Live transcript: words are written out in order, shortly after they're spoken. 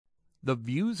The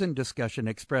views and discussion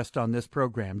expressed on this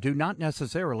program do not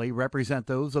necessarily represent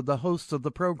those of the hosts of the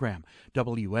program,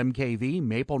 WMKV,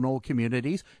 Maple Knoll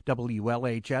Communities,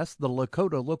 WLHS, the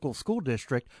Lakota Local School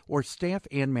District, or staff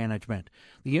and management.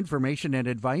 The information and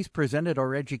advice presented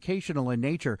are educational in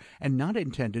nature and not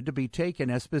intended to be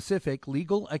taken as specific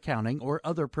legal, accounting, or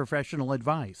other professional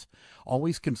advice.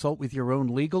 Always consult with your own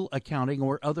legal, accounting,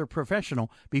 or other professional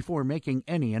before making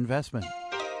any investment.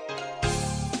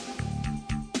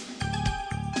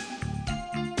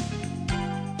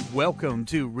 Welcome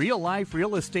to Real Life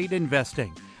Real Estate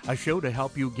Investing, a show to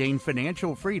help you gain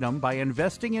financial freedom by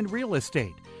investing in real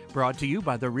estate. Brought to you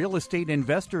by the Real Estate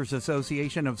Investors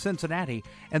Association of Cincinnati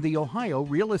and the Ohio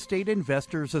Real Estate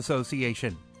Investors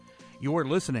Association. You're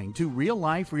listening to Real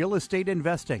Life Real Estate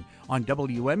Investing on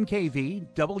WMKV,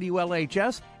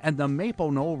 WLHS, and the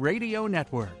Maple Knoll Radio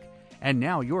Network. And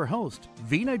now your host,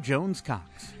 Vena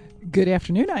Jones-Cox. Good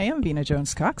afternoon. I am Vena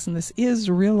Jones-Cox, and this is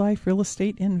Real Life Real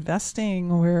Estate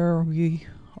Investing, where we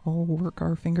all work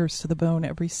our fingers to the bone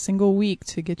every single week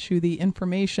to get you the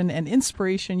information and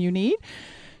inspiration you need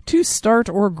to start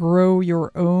or grow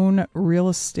your own real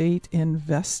estate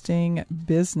investing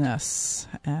business.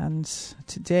 And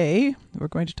today we're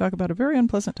going to talk about a very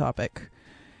unpleasant topic,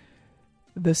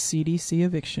 the CDC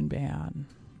eviction ban,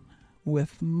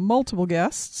 with multiple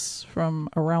guests from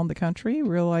around the country,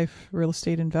 real-life real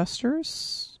estate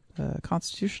investors, a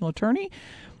constitutional attorney,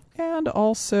 and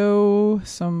also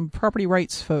some property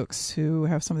rights folks who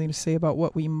have something to say about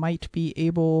what we might be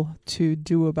able to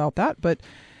do about that. But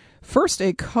first,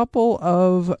 a couple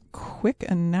of quick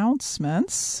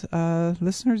announcements.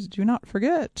 Listeners, do not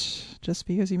forget, just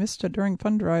because you missed it during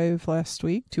Fund Drive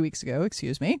 2 weeks ago,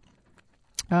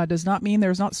 does not mean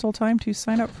there's not still time to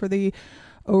sign up for the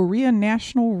OREA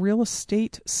National Real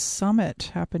Estate Summit,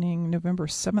 happening November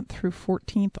 7th through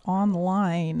 14th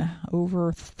online.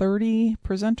 Over 30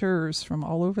 presenters from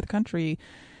all over the country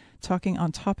talking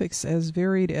on topics as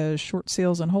varied as short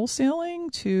sales and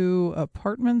wholesaling to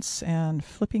apartments and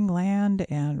flipping land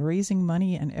and raising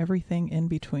money and everything in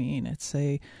between. It's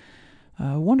a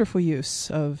wonderful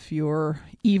use of your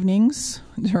evenings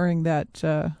during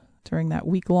that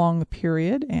week-long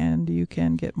period, and you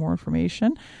can get more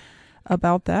information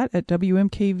about that at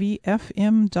wmkvfm.org.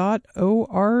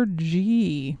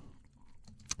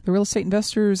 The Real Estate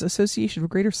Investors Association of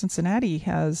Greater Cincinnati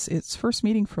has its first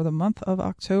meeting for the month of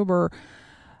October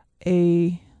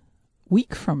a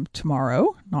week from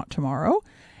tomorrow, not tomorrow,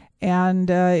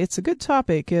 and it's a good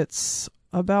topic. It's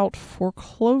about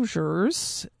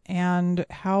foreclosures and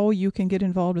how you can get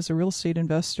involved as a real estate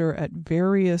investor at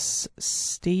various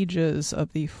stages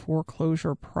of the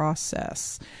foreclosure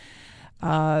process.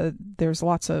 There's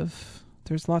lots of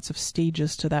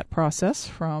stages to that process,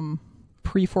 from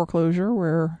pre-foreclosure,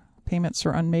 where payments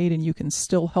are unmade and you can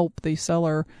still help the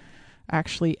seller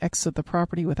actually exit the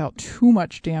property without too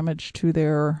much damage to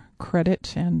their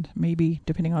credit, and maybe,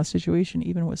 depending on the situation,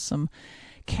 even with some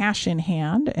cash in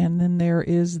hand. And then there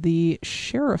is the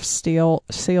sheriff's sale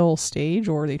stage,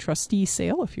 or the trustee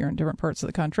sale if you're in different parts of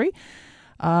the country.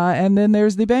 And then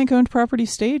there's the bank-owned property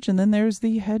stage, and then there's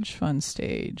the hedge fund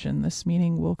stage. And this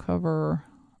meeting will cover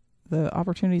the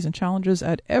opportunities and challenges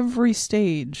at every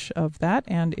stage of that,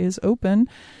 and is open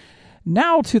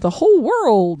now to the whole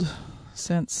world,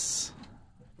 since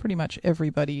pretty much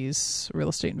everybody's Real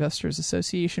Estate Investors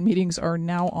Association meetings are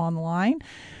now online.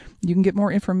 You can get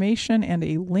more information and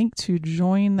a link to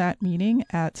join that meeting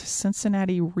at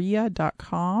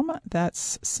CincinnatiREIA.com.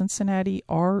 That's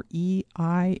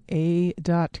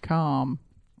CincinnatiREIA.com.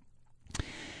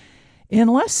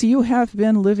 Unless you have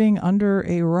been living under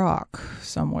a rock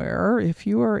somewhere, if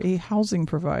you are a housing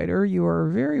provider, you are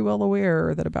very well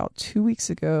aware that about 2 weeks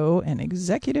ago, an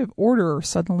executive order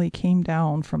suddenly came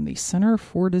down from the Center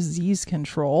for Disease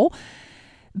Control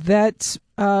that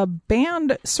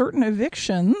banned certain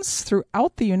evictions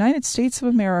throughout the United States of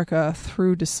America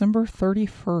through December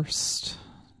 31st.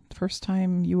 The first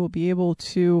time you will be able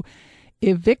to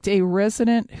evict a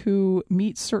resident who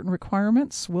meets certain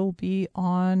requirements will be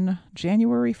on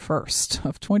January 1st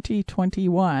of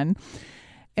 2021.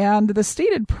 And the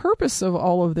stated purpose of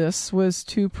all of this was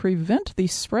to prevent the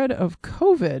spread of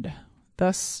COVID.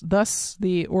 Thus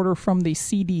the order from the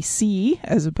CDC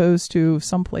as opposed to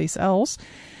someplace else.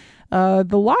 The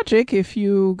logic, if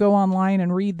you go online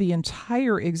and read the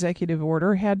entire executive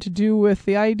order, had to do with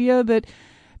the idea that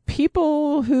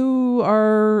people who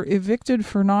are evicted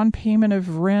for non-payment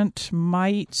of rent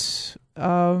might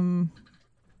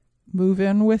move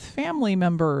in with family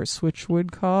members, which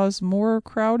would cause more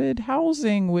crowded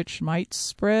housing, which might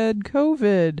spread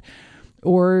COVID,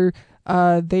 or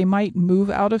They might move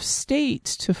out of state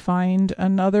to find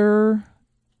another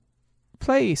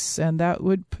place, and that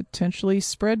would potentially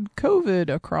spread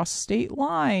COVID across state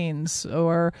lines.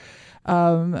 Or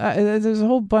there's a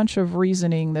whole bunch of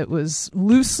reasoning that was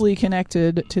loosely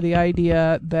connected to the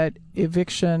idea that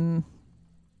eviction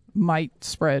might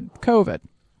spread COVID.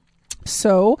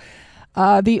 So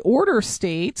the order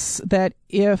states that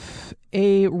if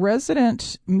a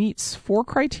resident meets 4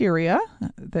 criteria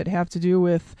that have to do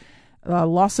with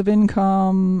loss of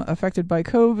income affected by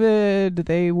COVID,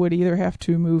 they would either have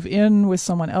to move in with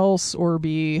someone else or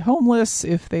be homeless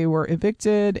if they were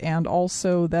evicted, and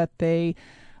also that they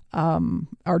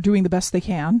are doing the best they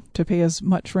can to pay as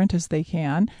much rent as they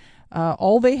can.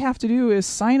 All they have to do is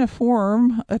sign a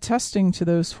form attesting to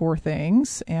those 4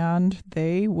 things, and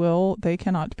they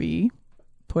cannot be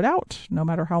put out, no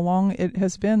matter how long it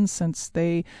has been since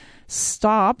they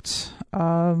stopped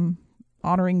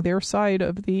honoring their side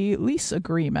of the lease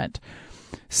agreement.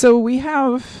 So we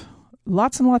have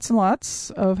lots and lots and lots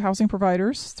of housing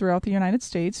providers throughout the United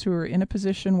States who are in a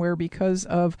position where, because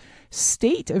of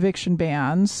state eviction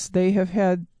bans, they have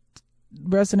had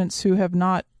residents who have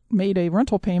not made a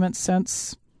rental payment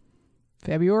since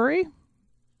February,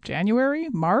 January,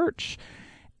 March.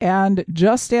 And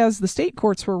just as the state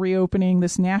courts were reopening,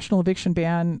 this national eviction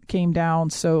ban came down.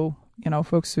 So,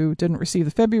 folks who didn't receive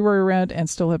the February rent and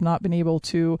still have not been able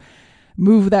to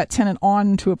move that tenant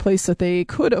on to a place that they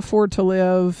could afford to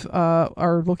live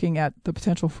are looking at the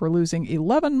potential for losing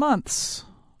 11 months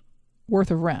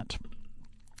worth of rent.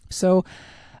 So,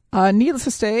 needless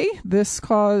to say, this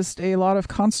caused a lot of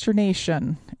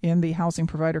consternation in the housing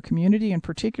provider community, and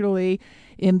particularly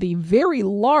in the very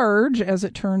large, as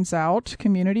it turns out,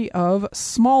 community of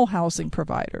small housing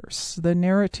providers. The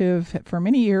narrative for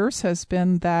many years has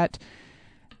been that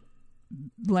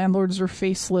landlords are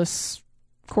faceless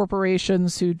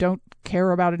corporations who don't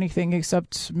care about anything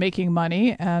except making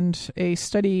money, and a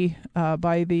study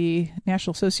by the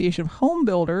National Association of Home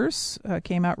Builders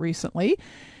came out recently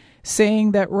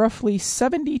saying that roughly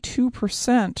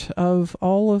 72% of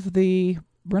all of the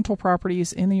rental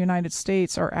properties in the United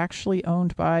States are actually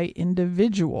owned by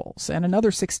individuals, and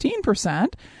another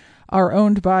 16% are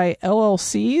owned by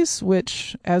LLCs,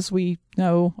 which, as we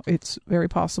know, it's very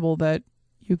possible that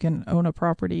you can own a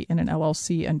property in an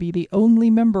LLC and be the only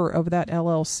member of that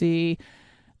LLC.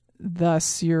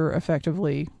 Thus, you're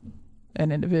effectively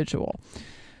an individual.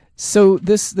 So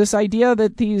this idea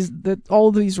that all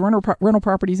of these rental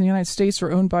properties in the United States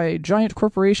are owned by giant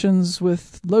corporations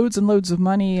with loads and loads of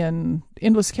money and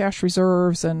endless cash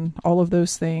reserves and all of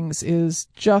those things is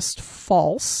just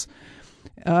false.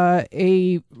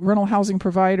 A rental housing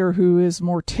provider who is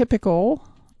more typical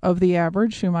of the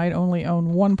average, who might only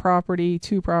own 1 property,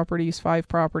 2 properties, 5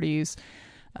 properties,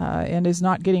 and is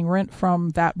not getting rent from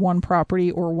that 1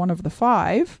 property or one of the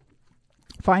 5,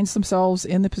 finds themselves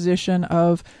in the position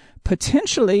of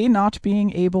potentially not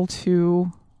being able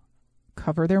to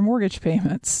cover their mortgage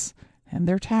payments and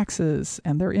their taxes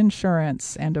and their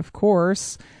insurance, and of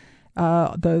course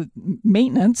the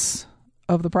maintenance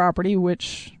of the property,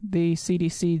 which the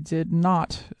CDC did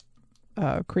not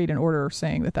create an order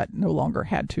saying that no longer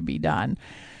had to be done.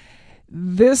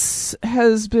 This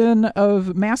has been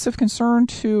of massive concern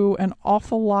to an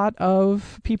awful lot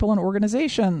of people and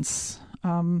organizations,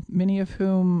 many of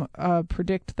whom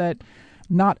predict that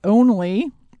not only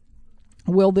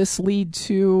will this lead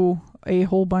to a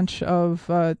whole bunch of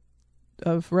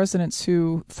residents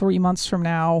who 3 months from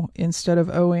now, instead of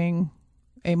owing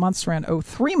a month's rent, owe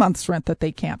 3 months' rent that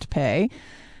they can't pay,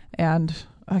 and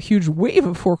a huge wave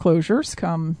of foreclosures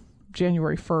come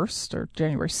January 1st or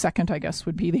January 2nd, I guess,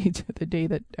 would be the day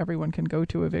that everyone can go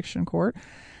to eviction court.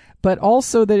 But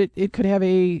also that it could have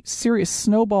a serious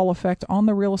snowball effect on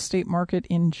the real estate market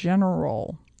in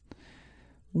general.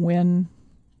 When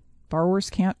borrowers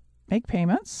can't make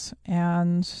payments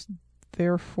and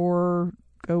therefore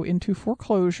go into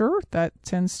foreclosure, that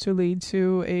tends to lead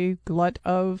to a glut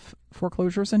of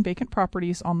foreclosures and vacant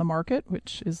properties on the market,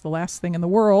 which is the last thing in the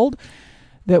world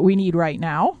that we need right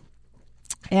now.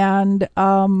 And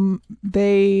that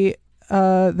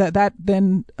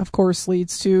then, of course,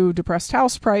 leads to depressed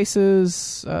house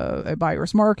prices, a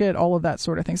buyer's market, all of that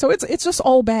sort of thing. So it's just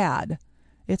all bad.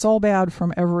 It's all bad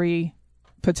from every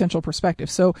potential perspective.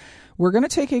 So we're going to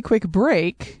take a quick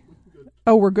break.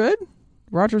 Oh, we're good?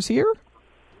 Roger's here?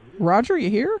 Roger, you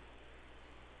here?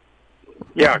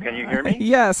 Yeah, can you hear me?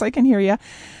 Yes, I can hear you.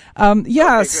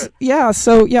 Yes, Okay, yeah.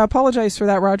 So, yeah, apologize for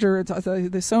that, Roger.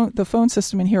 The phone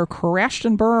system in here crashed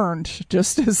and burned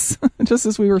just as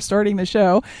we were starting the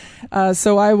show.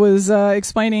 So I was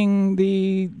explaining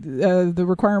the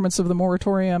requirements of the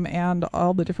moratorium and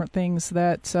all the different things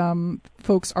that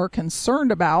folks are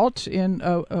concerned about in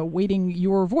awaiting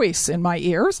your voice in my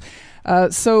ears.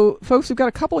 So, folks, we've got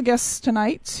a couple of guests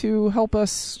tonight to help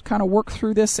us kind of work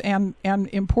through this, and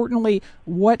importantly,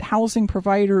 what housing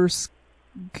providers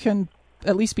can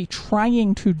at least be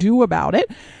trying to do about it.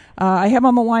 I have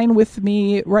on the line with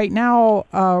me right now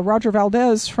Roger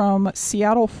Valdez from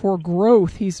Seattle for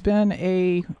Growth. He's been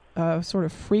a sort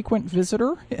of frequent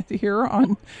visitor here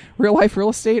on Real Life Real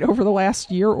Estate over the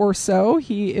last year or so.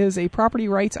 He is a property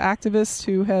rights activist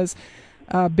who has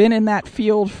been in that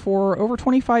field for over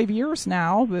 25 years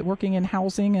now, working in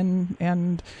housing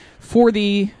and for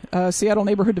the Seattle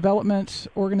Neighborhood Development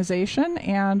Organization,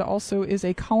 and also is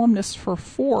a columnist for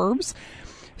Forbes.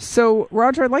 So,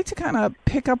 Roger, I'd like to kind of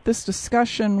pick up this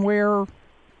discussion where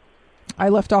I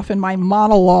left off in my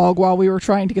monologue while we were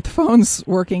trying to get the phones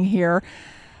working here.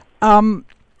 Obviously,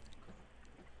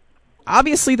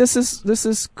 this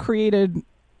has created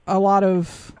a lot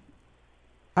of,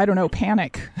 I don't know,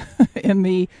 panic in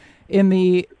the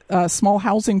small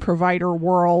housing provider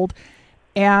world,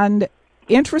 and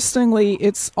interestingly,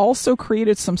 it's also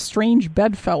created some strange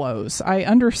bedfellows. I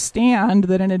understand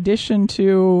that in addition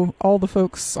to all the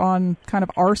folks on kind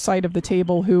of our side of the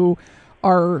table who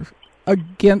are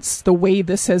against the way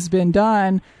this has been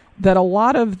done, that a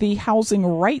lot of the housing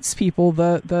rights people,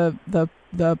 the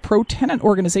pro-tenant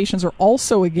organizations, are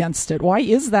also against it. Why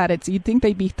is that? You'd think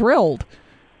they'd be thrilled.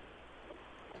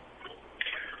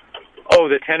 Oh,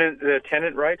 the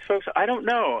tenant rights folks. I don't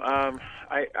know.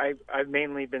 I've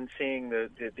mainly been seeing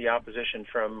the opposition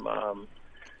from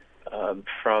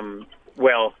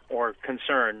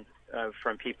concern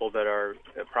from people that are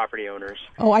property owners.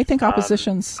 Oh, I think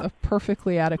opposition's a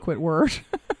perfectly adequate word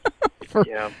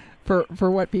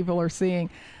for what people are seeing.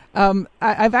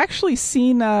 I've actually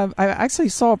seen. I actually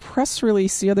saw a press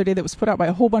release the other day that was put out by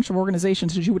a whole bunch of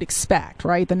organizations, as you would expect,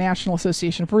 right? The National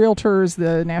Association of Realtors,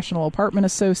 the National Apartment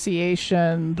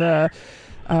Association, the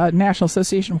National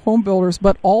Association of Home Builders,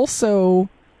 but also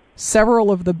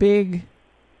several of the big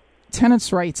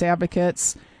tenants' rights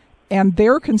advocates. And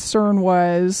their concern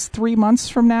was 3 months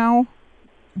from now,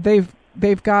 they've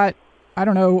got, I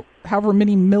don't know, however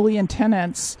many million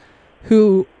tenants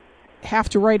who have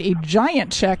to write a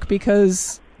giant check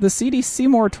because the CDC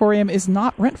moratorium is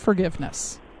not rent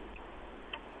forgiveness.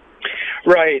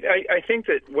 Right. I think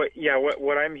that what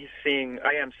I'm seeing,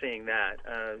 I am seeing that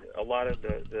a lot of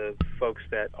the folks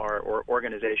that are, or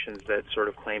organizations that sort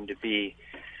of claim to be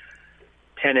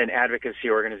tenant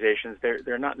advocacy organizations,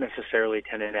 they're not necessarily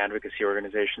tenant advocacy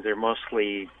organizations. They're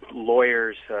mostly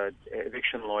lawyers,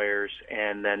 eviction lawyers,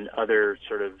 and then other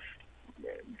sort of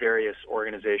various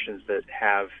organizations that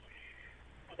have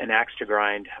an axe to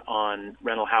grind on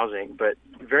rental housing, but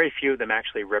very few of them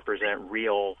actually represent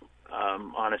real,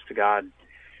 honest to God,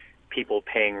 people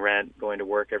paying rent, going to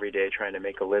work every day, trying to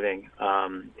make a living.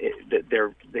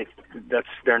 They're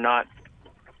not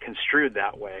construed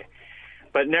that way,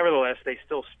 but nevertheless, they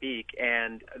still speak,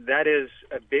 and that is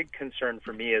a big concern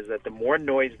for me. Is that the more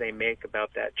noise they make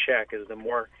about that check, is the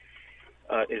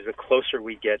closer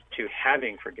we get to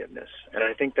having forgiveness. And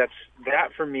I think that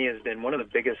for me has been one of the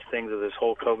biggest things of this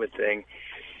whole COVID thing,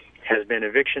 has been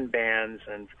eviction bans,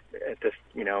 and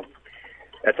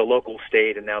at the local,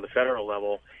 state, and now the federal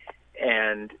level,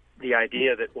 and the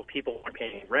idea that, well, people aren't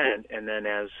paying rent, and then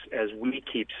as we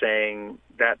keep saying,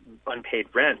 that unpaid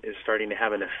rent is starting to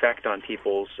have an effect on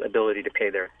people's ability to pay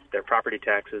their property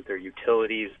taxes, their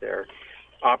utilities, their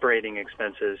operating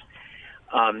expenses.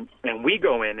 And we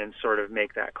go in and sort of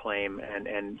make that claim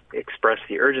and express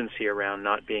the urgency around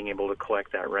not being able to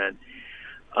collect that rent.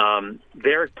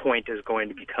 Their point is going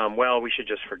to become, well, we should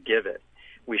just forgive it.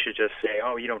 We should just say,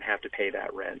 oh, you don't have to pay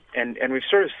that rent. And we've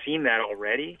sort of seen that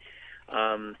already.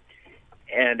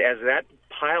 And as that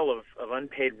pile of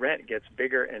unpaid rent gets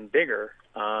bigger and bigger,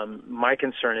 my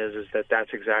concern is that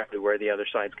that's exactly where the other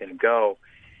side's going to go.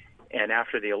 And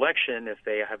after the election, if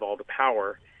they have all the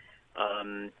power,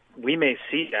 we may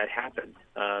see that happen.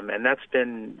 And that's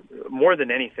been, more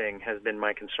than anything, has been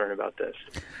my concern about this.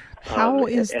 How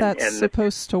is that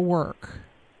supposed to work?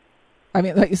 I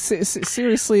mean, like,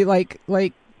 seriously,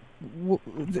 the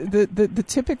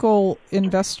typical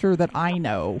investor that I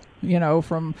know,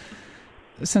 from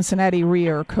Cincinnati RE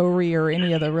or CoRE or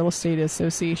any of the real estate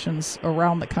associations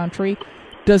around the country,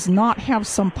 does not have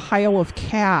some pile of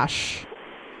cash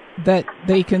that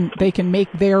they can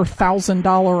make their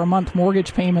 $1,000 a month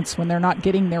mortgage payments when they're not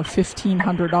getting their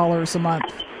 $1,500 a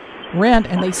month rent,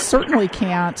 and they certainly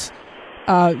can't,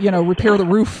 repair the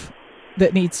roof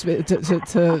that needs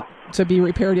to be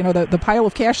repaired. The pile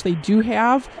of cash they do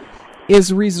have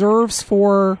is reserves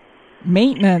for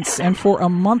maintenance and for a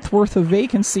month worth of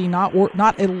vacancy,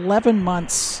 not 11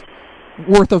 months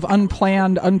worth of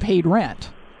unplanned, unpaid rent.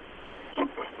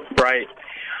 Right.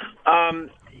 How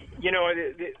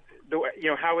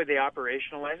would they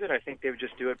operationalize it? I think they would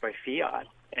just do it by fiat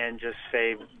and just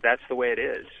say that's the way it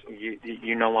is.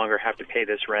 You no longer have to pay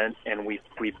this rent, and we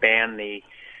ban the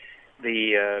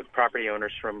property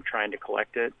owners from trying to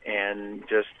collect it, and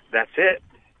just that's it.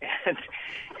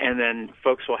 And then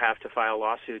folks will have to file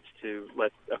lawsuits to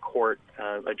let a court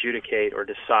adjudicate or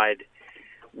decide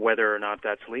whether or not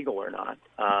that's legal or not.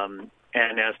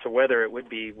 And as to whether it would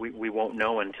be, we won't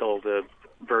know until the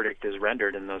verdict is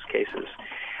rendered in those cases.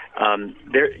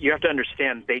 You have to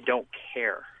understand they don't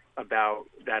care about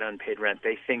that unpaid rent.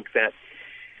 They think that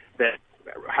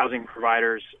housing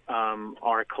providers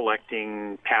are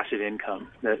collecting passive income,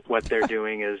 that what they're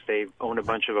doing is they own a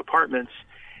bunch of apartments,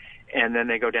 and then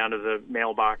they go down to the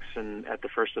mailbox and at the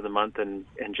first of the month and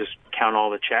just count all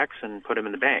the checks and put them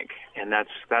in the bank. And that's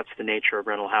the nature of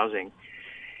rental housing.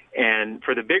 And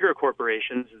for the bigger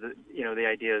corporations, the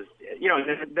idea is,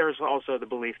 there's also the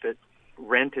belief that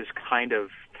rent is kind of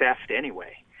theft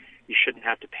anyway. You shouldn't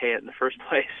have to pay it in the first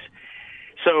place.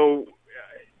 So,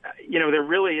 there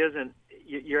really isn't,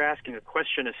 you're asking a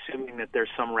question assuming that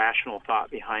there's some rational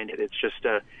thought behind it. It's just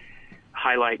a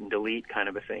highlight and delete kind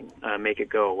of a thing, make it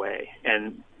go away.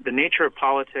 And the nature of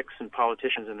politics and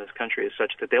politicians in this country is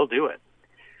such that they'll do it.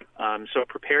 So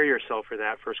prepare yourself for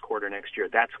that first quarter next year.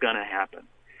 That's going to happen.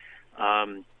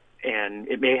 And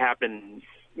it may happen,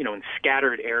 in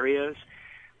scattered areas.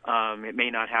 It may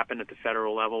not happen at the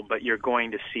federal level, but you're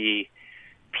going to see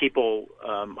people,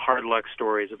 hard luck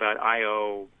stories about I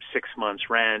owe 6 months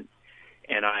rent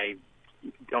and I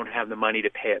don't have the money to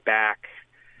pay it back.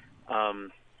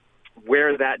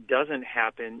 Where that doesn't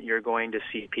happen, you're going to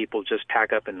see people just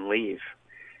pack up and leave.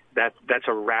 That's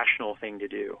a rational thing to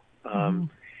do.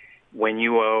 When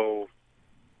you owe,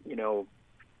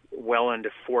 well into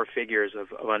 4 figures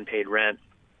of unpaid rent,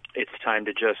 it's time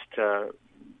to just,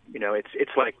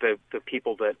 it's like the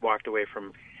people that walked away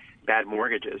from bad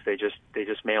mortgages. They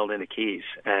just mailed in the keys.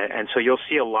 And so you'll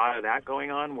see a lot of that going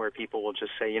on where people will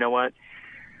just say, you know what,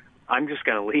 I'm just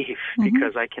going to leave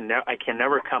because I can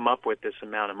never come up with this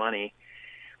amount of money.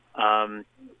 And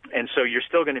so you're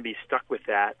still going to be stuck with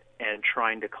that and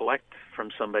trying to collect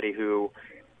from somebody who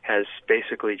has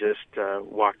basically just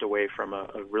walked away from a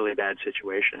really bad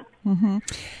situation.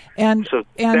 And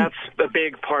that's a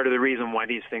big part of the reason why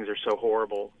these things are so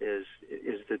horrible is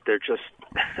that they're just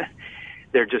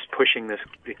they're just kicking this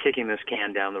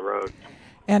can down the road.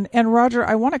 And Roger,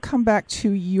 I want to come back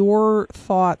to your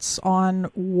thoughts on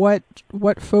what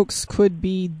folks could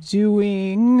be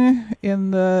doing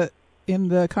in the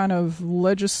kind of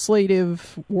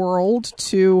legislative world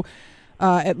to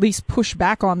at least push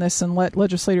back on this and let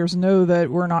legislators know that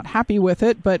we're not happy with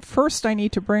it. But first, I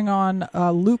need to bring on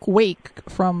Luke Wake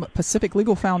from Pacific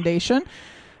Legal Foundation,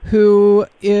 who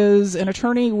is an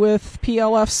attorney with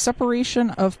PLF's Separation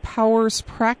of Powers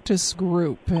Practice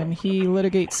Group, and he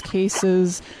litigates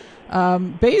cases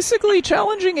basically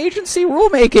challenging agency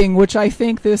rulemaking, which I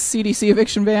think this CDC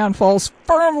eviction ban falls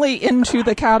firmly into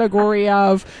the category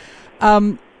of.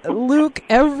 Luke,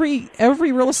 every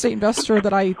real estate investor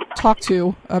that I talk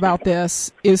to about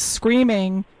this is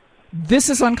screaming, this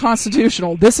is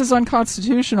unconstitutional. This is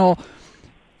unconstitutional.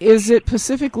 Is it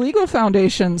Pacific Legal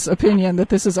Foundation's opinion that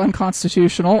this is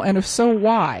unconstitutional? And if so,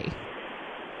 why?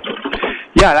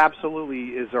 Yeah, it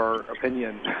absolutely is our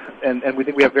opinion. And we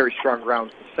think we have very strong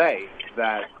grounds to say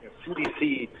that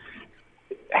CDC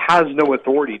has no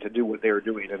authority to do what they are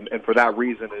doing, and for that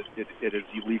reason, it is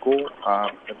illegal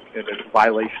and it's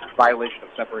violation of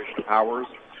separation of powers.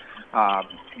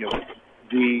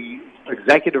 The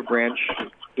executive branch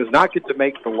does not get to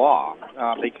make the law.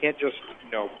 They can't just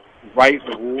write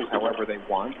the rules however they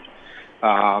want,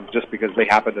 just because they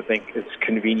happen to think it's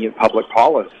convenient public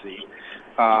policy.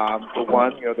 For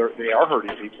one, they are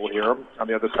hurting people here on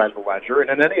the other side of the ledger, and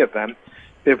in any event,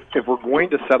 if we're going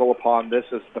to settle upon this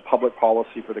as the public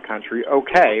policy for the country,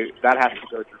 okay, that has to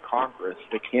go through Congress.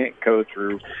 They can't go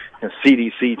through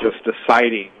CDC just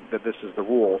deciding that this is the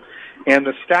rule. And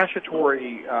the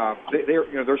statutory,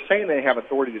 they're saying they have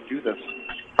authority to do this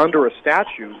under a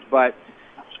statute, but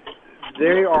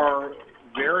they are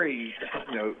very,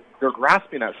 they're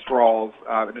grasping at straws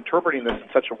and interpreting this in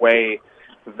such a way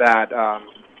that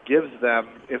gives them,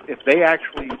 if they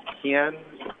actually can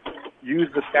use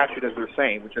the statute as they're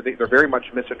saying, which I think they're very much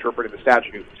misinterpreting the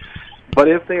statute, but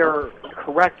if they are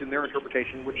correct in their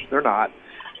interpretation, which they're not,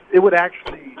 it would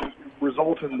actually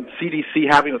result in CDC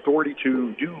having authority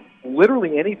to do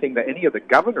literally anything that any of the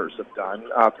governors have done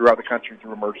throughout the country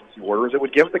through emergency orders. It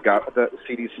would give the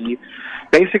CDC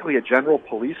basically a general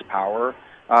police power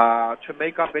to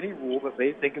make up any rule that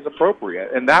they think is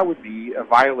appropriate. And that would be a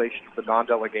violation of the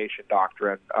non-delegation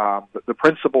doctrine, the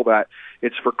principle that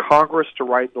it's for Congress to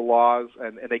write the laws,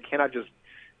 and they cannot just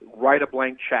write a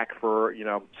blank check for,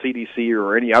 CDC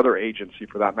or any other agency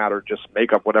for that matter, just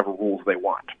make up whatever rules they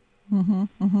want. Mm-hmm,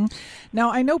 mm-hmm.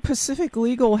 Now, I know Pacific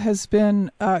Legal has been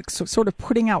sort of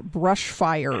putting out brush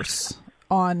fires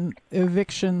on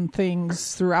eviction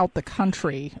things throughout the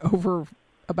country over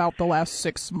about the last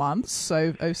 6 months.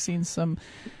 I've seen some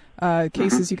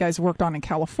cases you guys worked on in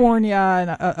California and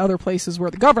other places where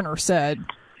the governor said,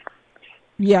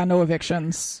 yeah, no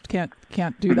evictions,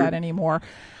 can't do that anymore.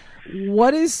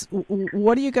 What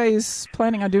are you guys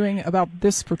planning on doing about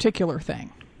this particular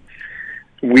thing?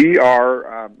 We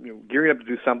are gearing up to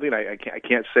do something. I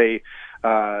can't say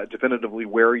definitively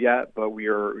where yet, but we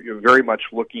are very much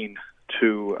looking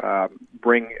to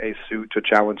bring a suit to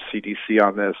challenge CDC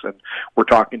on this, and we're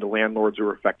talking to landlords who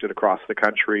are affected across the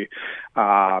country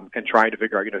and trying to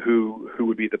figure out who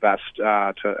would be the best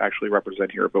to actually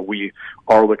represent here. But we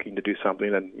are looking to do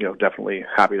something, and definitely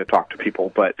happy to talk to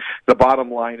people. But the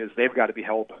bottom line is they've got to be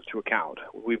held to account.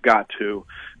 We've got to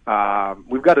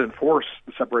enforce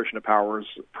the separation of powers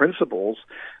principles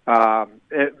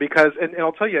because, and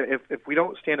I'll tell you, if we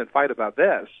don't stand and fight about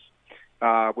this.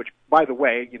 Which, by the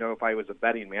way, if I was a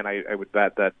betting man, I would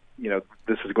bet that,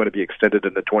 this is going to be extended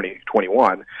into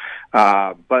 2021.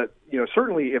 But,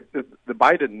 certainly if the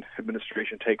Biden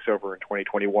administration takes over in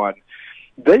 2021,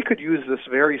 they could use this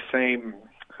very same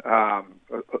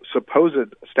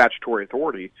supposed statutory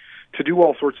authority to do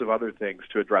all sorts of other things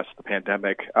to address the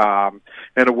pandemic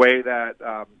in a way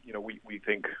that, we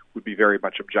think would be very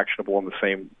much objectionable in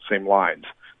the same lines.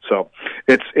 So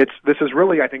this is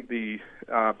really, I think, the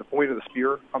point of the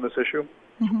spear on this issue.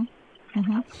 Mm-hmm.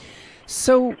 Mm-hmm.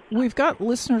 So we've got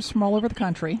listeners from all over the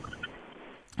country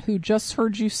who just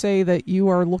heard you say that you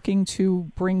are looking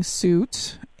to bring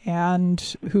suit,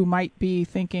 and who might be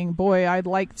thinking, "Boy, I'd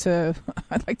like to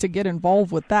get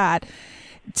involved with that."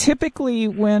 Typically,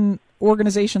 when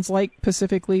organizations like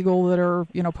Pacific Legal, that are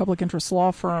public interest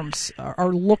law firms, are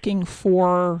looking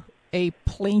for a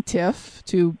plaintiff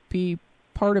to be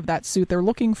part of that suit, they're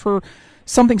looking for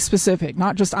something specific,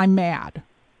 not just I'm mad,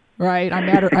 right? I'm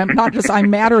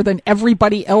madder than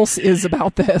everybody else is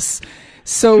about this.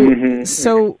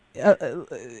 So,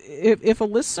 if a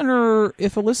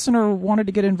listener wanted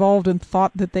to get involved and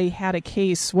thought that they had a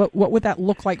case, what would that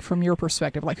look like from your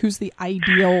perspective? Like, who's the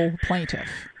ideal plaintiff?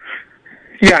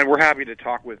 Yeah, and we're happy to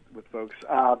talk with folks.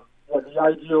 The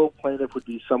ideal plaintiff would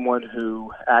be someone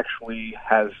who actually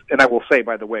has, and I will say,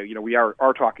 by the way, we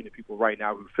are talking to people right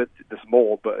now who fit this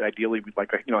mold, but ideally we'd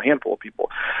like a handful of people.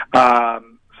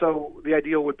 So the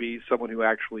ideal would be someone who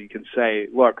actually can say,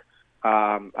 look,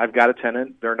 I've got a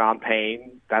tenant, they're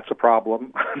non-paying, that's a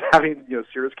problem. I'm having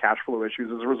serious cash flow issues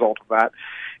as a result of that,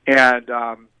 and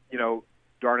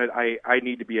darn it, I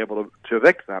need to be able to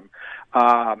evict them.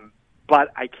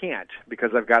 But I can't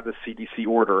because I've got the CDC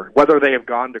order. Whether they have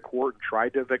gone to court and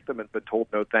tried to evict them and been told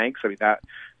no thanks,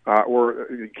 or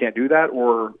you can't do that,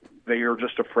 or they are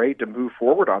just afraid to move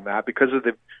forward on that because of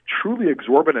the truly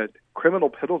exorbitant criminal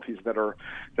penalties that are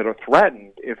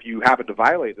threatened if you happen to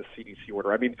violate the CDC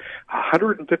order. I mean,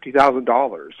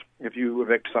 $150,000 if you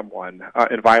evict someone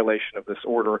in violation of this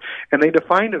order. And they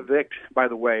define evict, by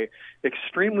the way,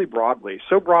 extremely broadly,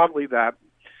 so broadly that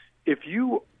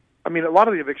a lot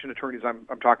of the eviction attorneys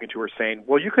I'm talking to are saying,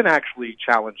 well, you can actually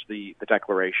challenge the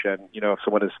declaration.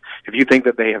 If you think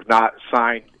that they have not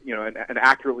signed, and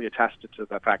accurately attested to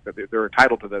the fact that they're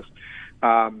entitled to this.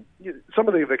 Some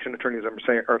of the eviction attorneys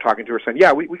are talking to are saying,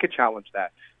 yeah, we could challenge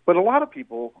that. But a lot of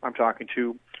people I'm talking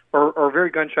to are very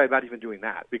gun shy about even doing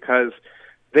that because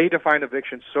they define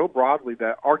eviction so broadly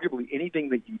that arguably anything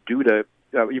that you do to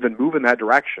even move in that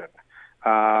direction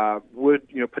would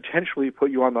potentially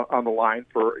put you on the line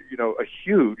for a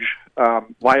huge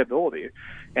liability,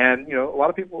 and a lot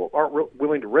of people aren't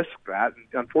willing to risk that. And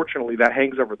unfortunately, that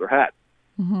hangs over their head.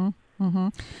 Mm-hmm. Mm-hmm.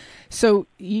 So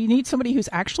you need somebody who's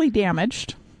actually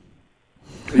damaged.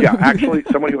 Yeah, actually,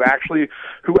 someone who actually,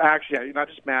 not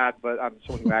just mad, but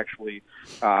someone who actually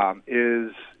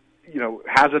is.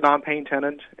 Has a non-paying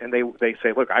tenant, and they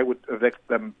say, look, I would evict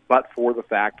them, but for the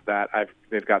fact that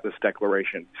they've got this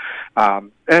declaration.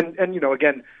 And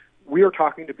again, we are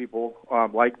talking to people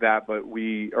like that, but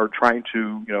we are trying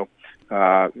to,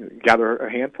 gather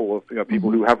a handful of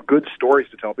people who have good stories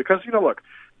to tell. Because, look,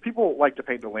 people like to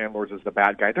paint the landlords as the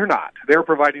bad guy. They're not. They're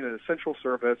providing an essential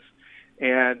service.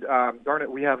 And darn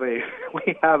it, we have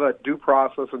a due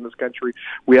process in this country.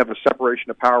 We have a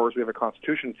separation of powers. We have a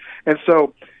constitution, and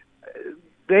so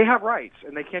they have rights,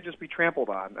 and they can't just be trampled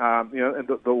on. And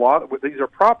the law; these are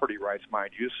property rights,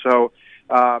 mind you. So,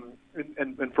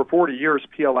 and for 40 years,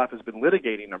 PLF has been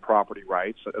litigating on property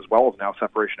rights as well as now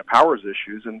separation of powers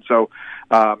issues, and so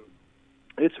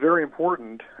it's very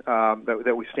important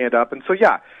that we stand up. And so,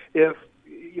 if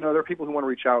there are people who want to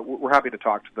reach out, we're happy to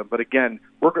talk to them. But again,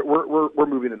 we're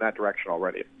moving in that direction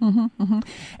already. Mm-hmm, mm-hmm.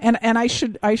 And I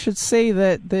should say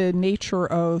that the nature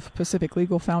of Pacific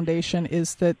Legal Foundation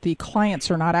is that the clients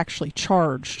are not actually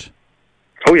charged.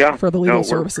 Oh yeah, for the legal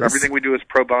services. Everything we do is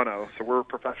pro bono, so we're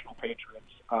professional patriots,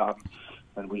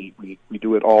 and we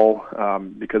do it all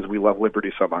because we love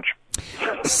liberty so much.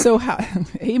 So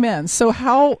amen. So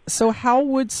how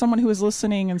would someone who is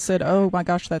listening and said, "Oh my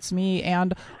gosh, that's me,"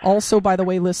 and also, by the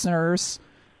way, listeners,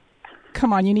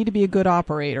 come on, you need to be a good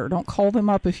operator. Don't call them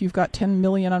up if you've got 10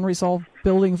 million unresolved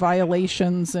building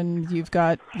violations and you've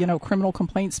got criminal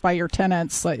complaints by your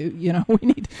tenants. We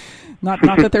need not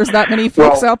that there's that many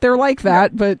folks out there like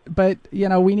that, but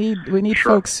we need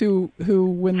Sure. folks who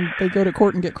when they go to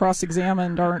court and get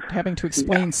cross-examined aren't having to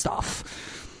explain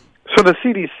stuff. So the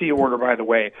CDC order, by the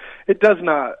way, it does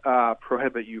not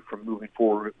prohibit you from moving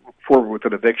forward with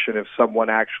an eviction if someone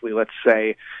actually, let's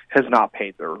say, has not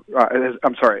paid their.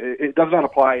 It does not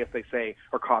apply if they say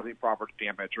are causing property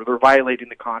damage or they're violating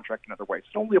the contract in other ways.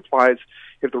 It only applies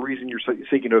if the reason you're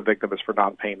seeking to evict them is for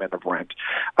non-payment of rent.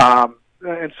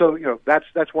 And so,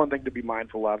 that's one thing to be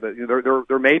mindful of. That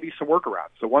there may be some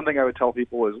workarounds. So one thing I would tell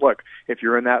people is, look, if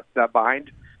you're in that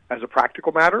bind. As a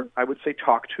practical matter, I would say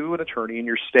talk to an attorney in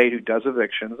your state who does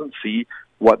evictions and see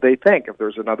what they think, if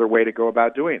there's another way to go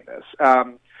about doing this.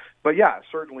 But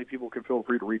certainly people can feel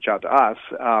free to reach out to us.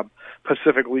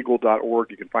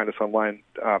 PacificLegal.org. You can find us online,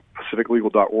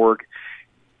 PacificLegal.org.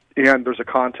 And there's a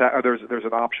contact. There's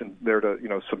an option there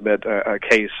to submit a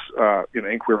case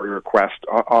inquiry request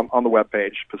on the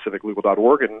webpage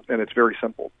PacificLegal.org, and it's very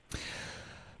simple.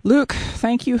 Luke,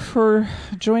 thank you for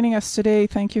joining us today.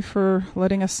 Thank you for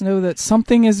letting us know that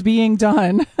something is being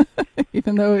done,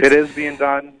 even though it is being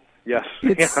done. Yes,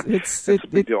 it's a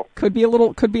big deal. Could be a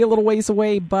little ways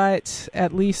away, but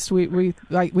at least we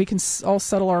can all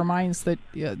settle our minds that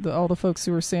all the folks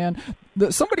who are saying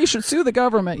that somebody should sue the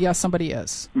government. Yes, somebody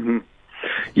is. Mm-hmm.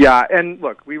 Yeah, and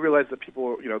look, we realize that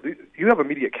people, you have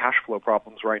immediate cash flow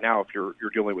problems right now if you're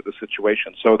dealing with this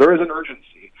situation. So there is an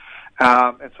urgency.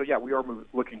 And so, we are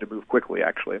looking to move quickly,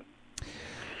 actually.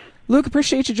 Luke,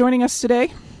 appreciate you joining us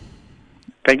today.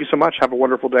 Thank you so much. Have a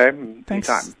wonderful day. Thanks.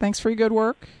 Anytime. Thanks for your good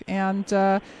work. And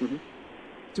do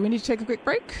we need to take a quick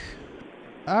break?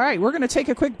 All right, we're going to take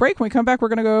a quick break. When we come back, we're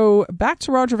going to go back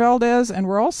to Roger Valdez, and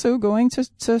we're also going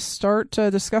to start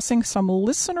discussing some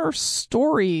listener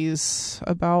stories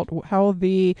about how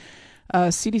the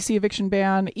CDC eviction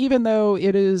ban, even though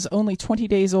it is only 20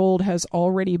 days old, has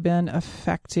already been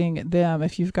affecting them.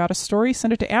 If you've got a story,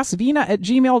 send it to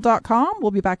askvina@gmail.com.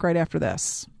 We'll be back right after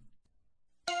this.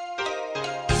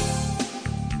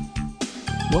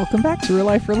 Welcome back to Real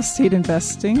Life Real Estate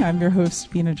Investing. I'm your host,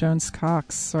 Vina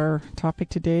Jones-Cox. Our topic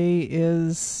today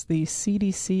is the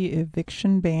CDC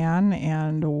eviction ban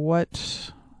and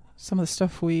what some of the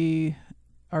stuff we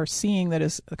are seeing that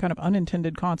is kind of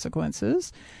unintended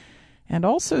consequences. And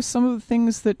also some of the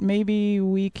things that maybe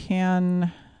we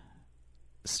can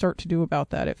start to do about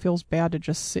that. It feels bad to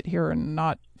just sit here and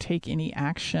not take any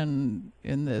action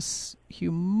in this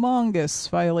humongous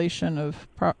violation of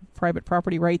private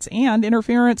property rights and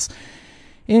interference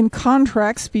in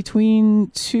contracts between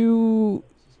two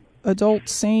adult,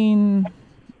 sane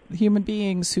human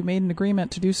beings who made an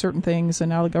agreement to do certain things, and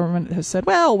now the government has said,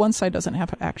 well, one side doesn't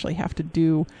have to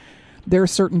do their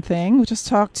certain thing. We just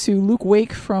talked to Luke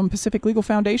Wake from Pacific Legal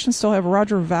Foundation. Still have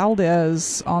Roger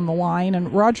Valdez on the line.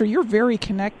 And Roger, you're very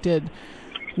connected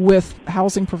with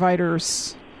housing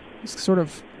providers, sort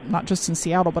of not just in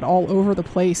Seattle, but all over the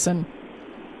place. And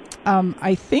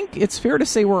I think it's fair to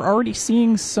say we're already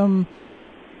seeing some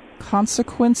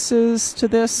consequences to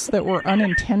this that were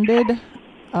unintended.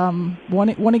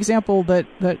 One example that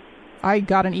I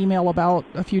got an email about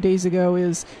a few days ago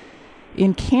is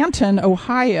in Canton,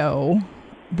 Ohio,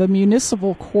 the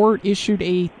municipal court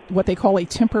issued what they call a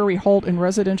temporary halt in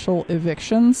residential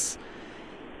evictions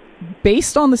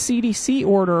based on the CDC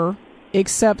order,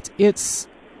 except it's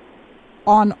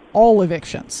on all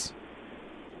evictions.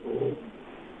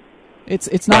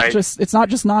 It's not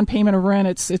just non-payment of rent.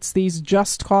 It's these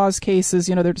just cause cases.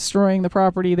 They're destroying the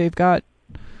property. They've got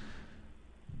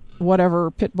whatever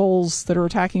pit bulls that are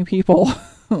attacking people,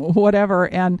 whatever.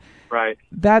 And right.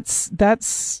 That's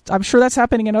I'm sure that's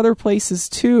happening in other places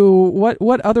too.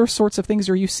 What other sorts of things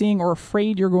are you seeing or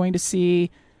afraid you're going to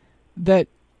see that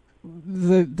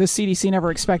the CDC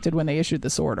never expected when they issued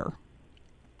this order?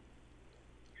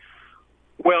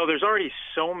 Well, there's already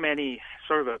so many,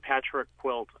 sort of a patchwork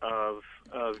quilt of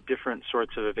different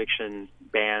sorts of eviction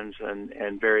bans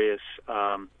and various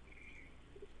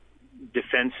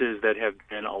defenses that have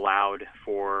been allowed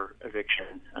for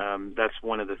eviction. That's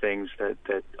one of the things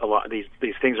that a lot of these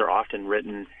things are often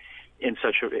written in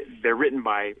they're written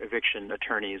by eviction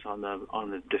attorneys on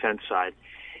the defense side,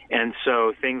 and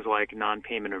so things like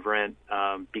non-payment of rent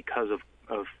because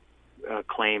of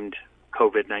claimed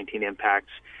COVID-19 impacts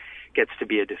gets to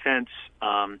be a defense.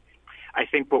 I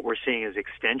think what we're seeing is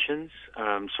extensions,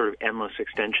 sort of endless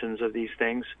extensions of these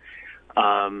things.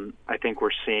 I think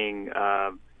we're seeing,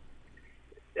 as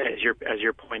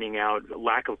you're pointing out,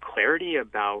 lack of clarity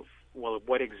about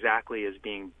what exactly is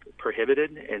being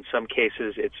prohibited. In some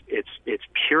cases, it's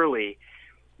purely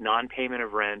non-payment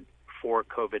of rent for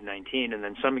COVID-19, and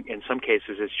then in some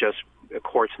cases it's just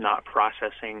courts not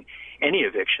processing any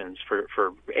evictions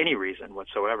for any reason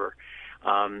whatsoever.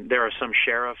 There are some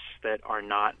sheriffs that are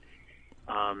not,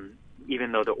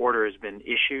 even though the order has been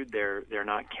issued, they're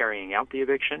not carrying out the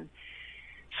eviction.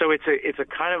 So it's a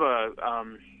kind of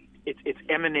it's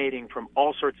emanating from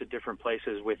all sorts of different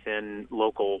places within a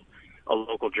local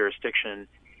jurisdiction,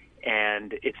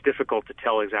 and it's difficult to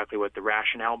tell exactly what the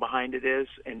rationale behind it is.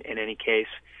 In any case,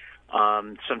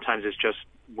 sometimes it's just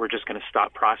we're just going to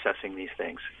stop processing these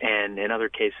things, and in other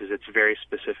cases, it's very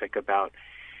specific about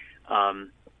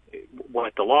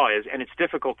what the law is, and it's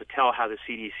difficult to tell how the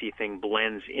CDC thing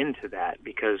blends into that,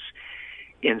 because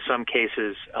in some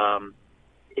cases,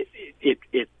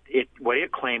 what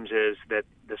it claims is that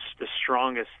the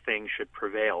strongest thing should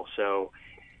prevail. So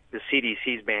the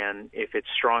CDC's ban, if it's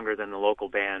stronger than the local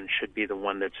ban, should be the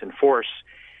one that's enforced,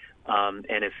 and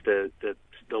if the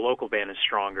local ban is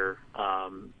stronger,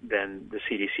 then the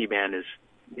CDC ban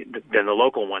then the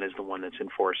local one is the one that's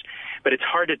enforced. But it's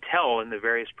hard to tell in the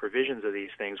various provisions of these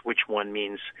things which one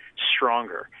means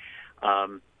stronger.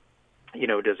 Is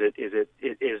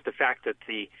the fact that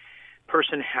the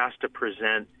person has to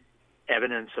present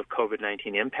evidence of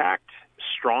COVID-19 impact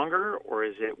stronger, or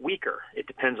is it weaker? It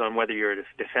depends on whether you're a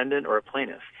defendant or a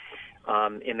plaintiff.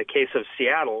 In the case of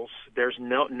Seattle's, there's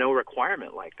no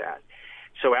requirement like that.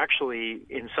 So actually,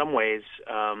 in some ways,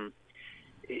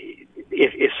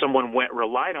 if someone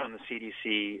relied on the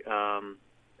CDC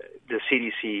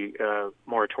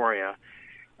moratoria,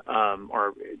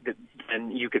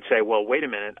 and you could say, well, wait a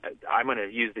minute, I'm going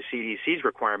to use the CDC's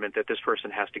requirement that this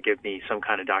person has to give me some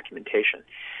kind of documentation,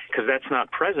 because that's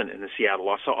not present in the Seattle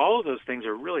law. So all of those things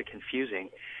are really confusing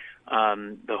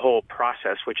the whole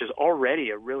process, which is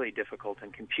already a really difficult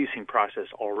and confusing process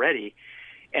already,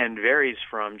 and varies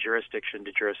from jurisdiction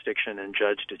to jurisdiction and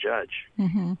judge to judge.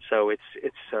 Mm-hmm. So it's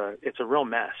a real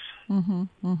mess. Mm-hmm.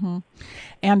 Mm-hmm.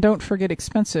 And don't forget,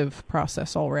 expensive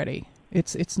process already.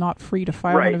 It's not free to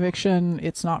file an eviction.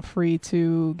 It's not free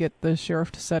to get the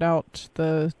sheriff to set out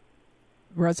the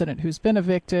resident who's been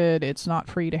evicted. It's not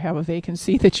free to have a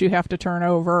vacancy that you have to turn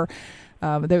over.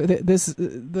 There's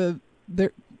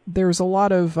a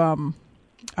lot of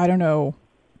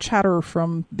chatter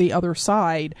from the other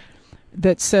side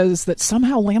that says that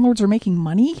somehow landlords are making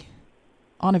money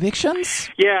on evictions.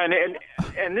 Yeah, and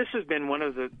this has been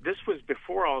this was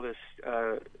before all this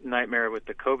nightmare with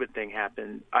the COVID thing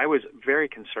happened. I was very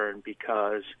concerned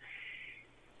because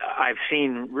I've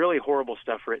seen really horrible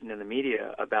stuff written in the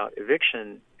media about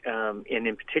eviction, and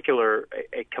in particular,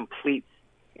 a complete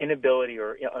inability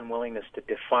or unwillingness to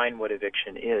define what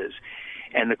eviction is.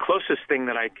 And the closest thing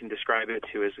that I can describe it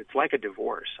to is it's like a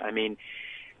divorce. I mean,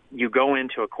 you go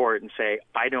into a court and say,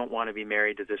 I don't want to be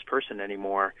married to this person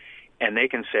anymore, and they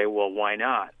can say, well, why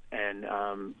not? And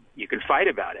you can fight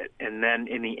about it. And then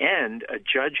in the end, a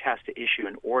judge has to issue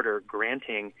an order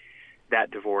granting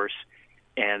that divorce,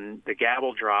 and the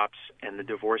gavel drops and the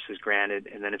divorce is granted,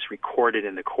 and then it's recorded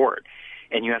in the court.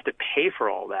 And you have to pay for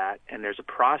all that, and there's a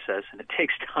process, and it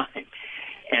takes time.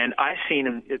 And I've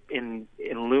seen in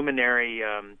luminary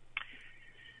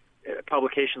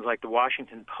publications like the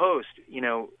Washington Post,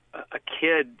 a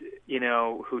kid,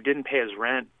 who didn't pay his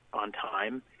rent on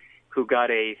time, who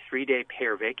got a 3-day pay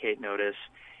or vacate notice,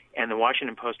 and the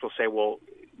Washington Post will say, well,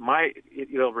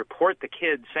 they'll report the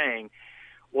kid saying,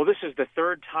 well, this is the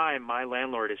third time my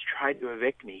landlord has tried to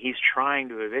evict me. He's trying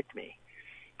to evict me.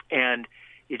 And,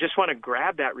 you just want to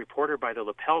grab that reporter by the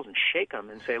lapels and shake them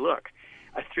and say, look,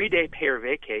 a 3-day pay or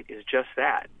vacate is just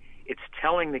that. It's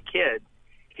telling the kid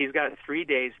he's got 3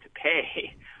 days to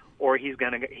pay or he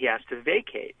has to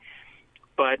vacate.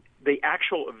 But the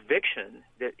actual eviction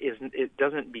it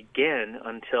doesn't begin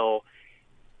until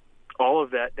all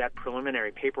of that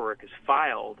preliminary paperwork is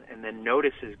filed, and then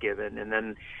notice is given, and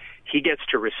then he gets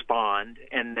to respond.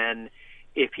 And then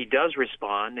if he does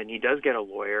respond and he does get a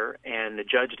lawyer and the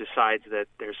judge decides that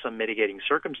there's some mitigating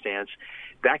circumstance,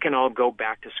 that can all go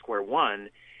back to square one,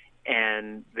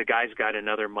 and the guy's got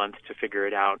another month to figure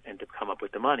it out and to come up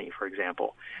with the money, for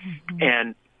example.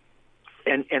 Mm-hmm.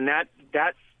 And that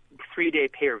 3-day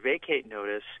pay or vacate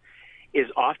notice is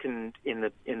often in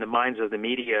the minds of the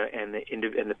media and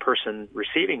the person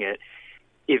receiving it,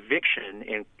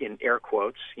 eviction in air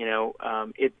quotes.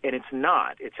 And it's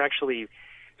not. It's actually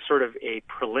sort of a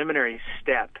preliminary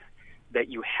step that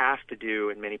you have to do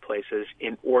in many places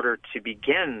in order to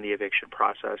begin the eviction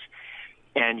process.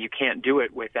 And you can't do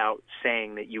it without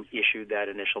saying that you issued that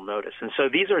initial notice. And so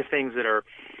these are things that are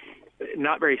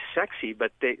not very sexy,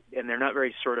 but they're not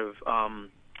very sort of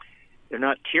they're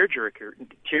not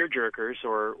tearjerkers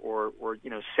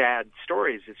or sad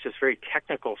stories. It's just very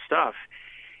technical stuff.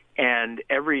 And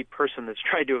every person that's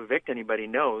tried to evict anybody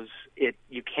knows it.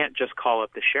 You can't just call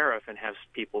up the sheriff and have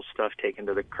people's stuff taken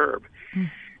to the curb.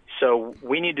 So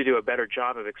we need to do a better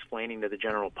job of explaining to the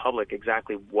general public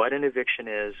exactly what an eviction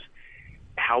is,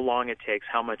 how long it takes,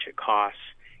 how much it costs,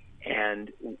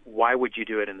 and why would you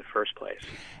do it in the first place?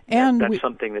 And that's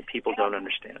something that people don't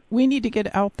understand. We need to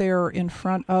get out there in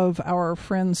front of our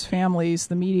friends, families,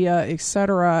 the media,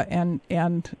 etc.,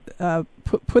 and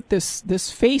put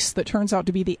this face that turns out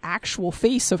to be the actual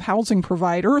face of housing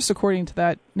providers, according to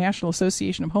that National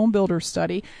Association of Home Builders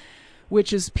study,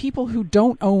 which is people who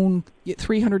don't own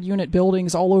 300-unit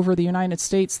buildings all over the United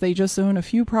States. They just own a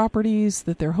few properties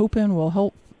that they're hoping will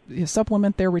help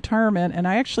supplement their retirement. And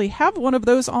I actually have one of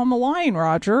those on the line,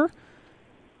 Roger.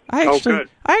 I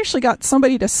actually got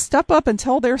somebody to step up and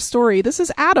tell their story. This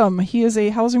is Adam. He is a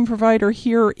housing provider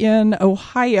here in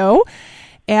Ohio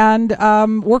and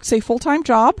works a full-time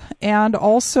job and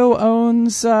also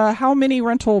owns how many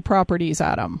rental properties,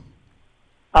 Adam?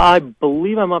 I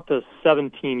believe I'm up to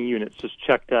 17 units. Just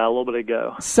checked a little bit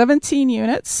ago. 17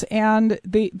 units, and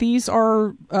these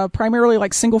are primarily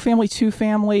like single-family,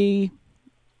 two-family,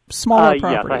 smaller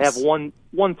properties. Yes, I have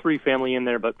one 3-family in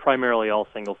there, but primarily all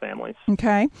single families.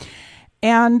 Okay.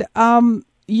 And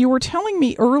you were telling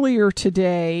me earlier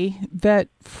today that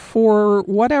for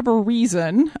whatever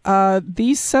reason,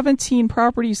 these 17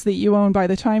 properties that you own, by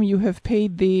the time you have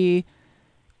paid the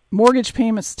mortgage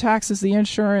payments, taxes, the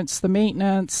insurance, the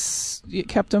maintenance, you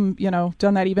kept them,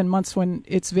 done that even months when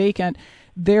it's vacant,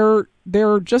 they're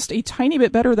just a tiny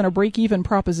bit better than a break-even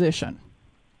proposition.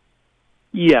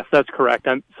 Yes, that's correct.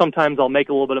 Sometimes I'll make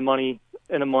a little bit of money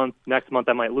in a month. Next month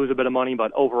I might lose a bit of money,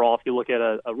 but overall, if you look at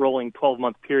a rolling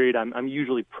 12-month period, I'm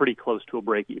usually pretty close to a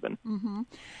break-even. Mm-hmm.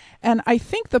 And I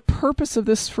think the purpose of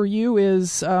this for you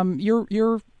is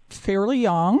you're fairly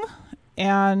young,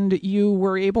 and you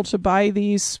were able to buy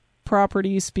these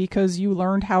properties because you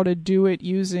learned how to do it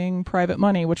using private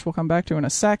money, which we'll come back to in a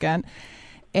second.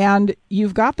 And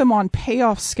you've got them on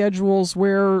payoff schedules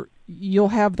where you'll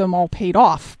have them all paid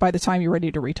off by the time you're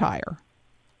ready to retire.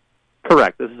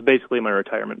 Correct. This is basically my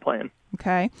retirement plan.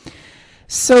 Okay.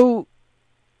 So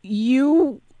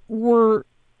you were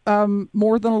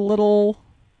more than a little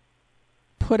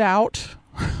put out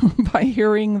by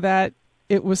hearing that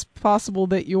it was possible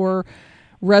that your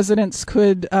residents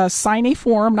could sign a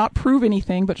form, not prove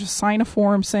anything, but just sign a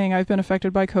form saying I've been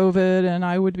affected by COVID and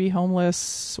I would be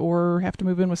homeless or have to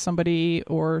move in with somebody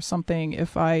or something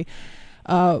if I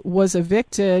was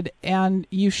evicted. And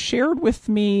you shared with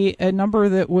me a number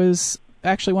that was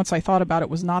actually, once I thought about it,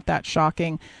 was not that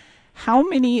shocking. How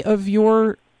many of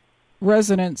your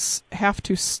residents have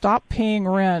to stop paying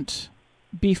rent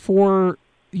before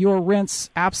your rents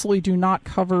absolutely do not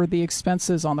cover the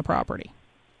expenses on the property?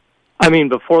 I mean,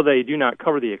 before they do not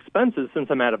cover the expenses,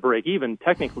 since I'm at a break even,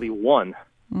 technically one.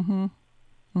 Mm-hmm.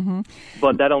 Mm-hmm.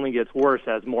 But that only gets worse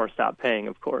as more stop paying,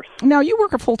 of course. Now, you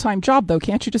work a full-time job, though.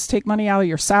 Can't you just take money out of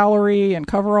your salary and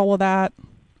cover all of that?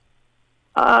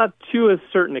 To a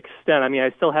certain extent. I mean,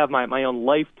 I still have my own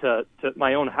life to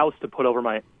my own house to put over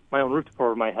my own roof to put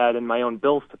over my head and my own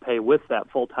bills to pay with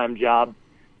that full-time job.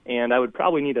 And I would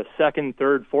probably need a second,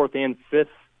 third, fourth, and fifth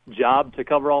job to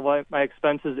cover all my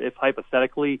expenses if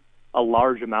hypothetically a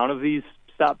large amount of these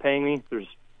stop paying me. There's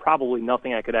probably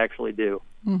nothing I could actually do.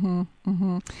 Mm-hmm,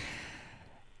 mm-hmm.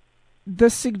 The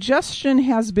suggestion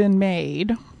has been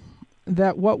made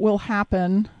that what will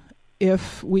happen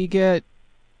if we get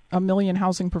a million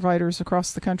housing providers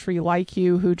across the country like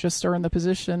you who just are in the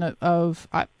position of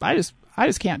I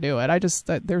just can't do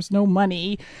it. There's no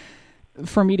money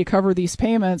for me to cover these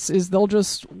payments, is they'll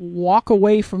just walk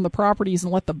away from the properties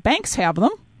and let the banks have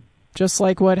them, just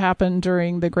like what happened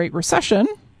during the Great Recession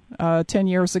 10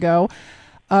 years ago.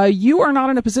 You are not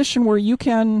in a position where you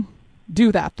can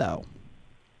do that, though.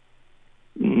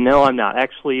 No, I'm not.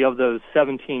 Actually, of those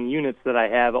 17 units that I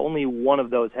have, only one of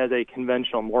those has a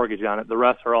conventional mortgage on it. The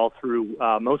rest are all through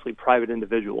mostly private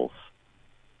individuals.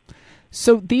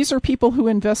 So these are people who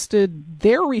invested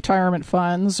their retirement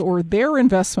funds or their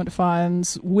investment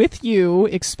funds with you,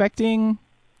 expecting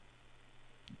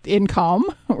income,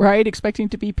 right? Expecting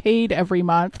to be paid every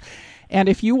month. And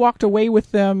if you walked away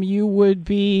with them, you would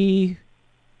be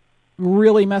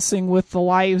really messing with the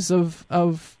lives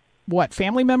of what,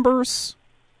 family members?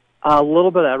 A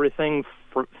little bit of everything,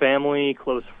 family,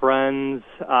 close friends,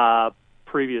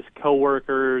 previous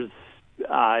coworkers,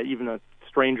 even a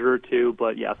stranger or two,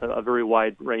 but yes, a very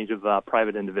wide range of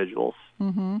private individuals.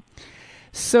 Mm-hmm.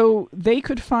 So they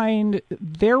could find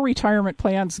their retirement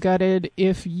plans gutted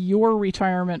if your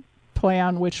retirement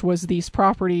plan, which was these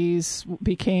properties,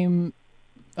 became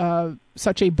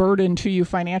such a burden to you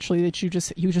financially that you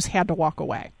just had to walk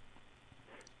away.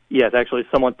 Yes, actually,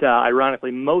 somewhat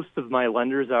ironically, most of my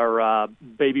lenders are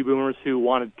baby boomers who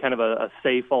wanted kind of a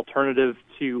safe alternative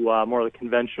to more of the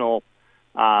conventional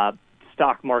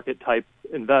stock market type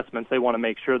investments. They want to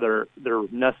make sure their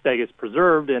nest egg is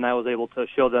preserved, and I was able to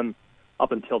show them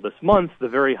up until this month the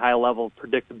very high level of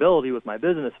predictability with my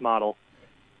business model.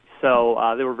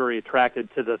 So they were very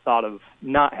attracted to the thought of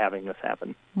not having this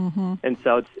happen. Mm-hmm. And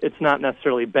so it's not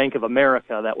necessarily Bank of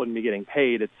America that wouldn't be getting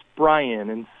paid. It's Brian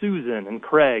and Susan and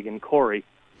Craig and Corey.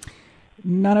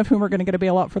 None of whom are going to get a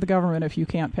bailout for the government if you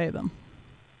can't pay them.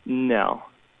 No.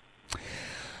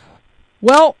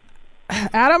 Well,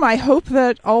 Adam, I hope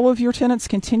that all of your tenants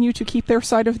continue to keep their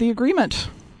side of the agreement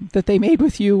that they made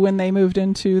with you when they moved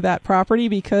into that property,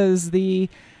 because this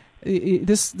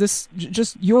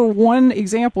just your one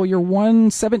example, your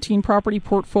 17 property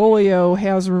portfolio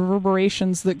has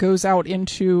reverberations that goes out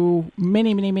into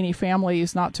many, many, many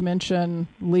families, not to mention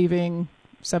leaving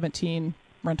 17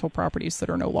 rental properties that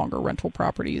are no longer rental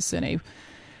properties in a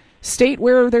state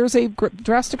where there's a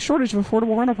drastic shortage of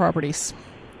affordable rental properties.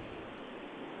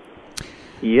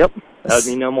 Yep. That would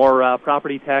mean no more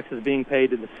property taxes being paid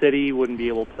to the city. Wouldn't be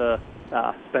able to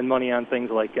spend money on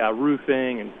things like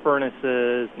roofing and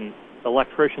furnaces, and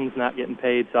electricians not getting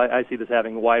paid. So I see this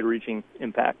having wide-reaching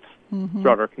impacts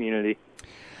throughout our community.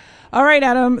 All right,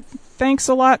 Adam, thanks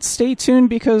a lot. Stay tuned,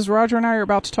 because Roger and I are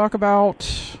about to talk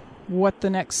about what the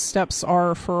next steps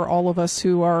are for all of us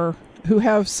who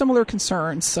have similar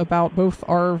concerns about both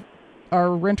our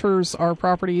renters, our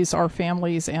properties, our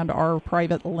families, and our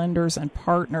private lenders and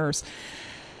partners.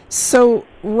 So,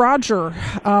 Roger,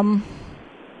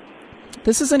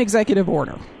 this is an executive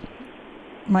order.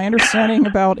 My understanding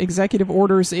about executive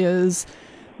orders is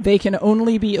they can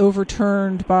only be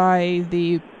overturned by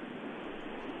the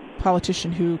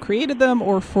politician who created them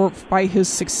or by his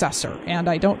successor. And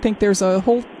I don't think there's a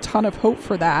whole ton of hope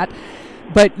for that.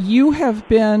 But you have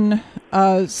been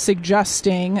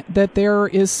suggesting that there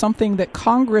is something that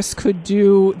Congress could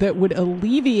do that would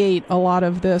alleviate a lot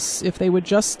of this if they would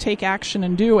just take action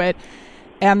and do it,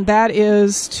 and that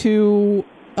is to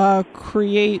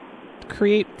create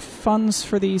funds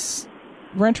for these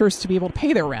renters to be able to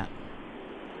pay their rent.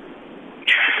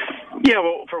 Yeah,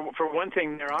 well, for one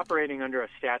thing, they're operating under a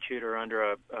statute or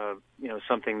under a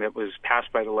something that was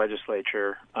passed by the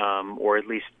legislature, or at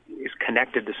least is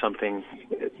connected to something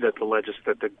that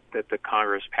the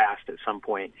Congress passed at some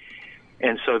point,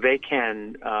 and so they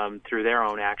can, through their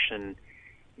own action,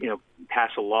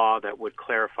 pass a law that would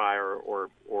clarify or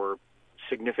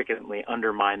significantly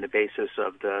undermine the basis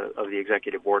of the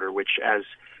executive order, which, as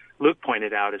Luke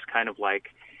pointed out, is kind of like,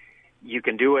 you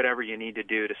can do whatever you need to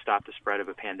do to stop the spread of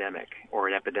a pandemic or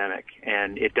an epidemic,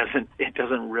 and it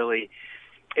doesn't really.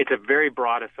 It's a very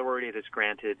broad authority that's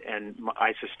granted, and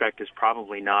I suspect is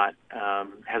probably not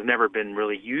has never been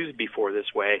really used before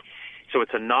this way. So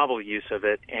it's a novel use of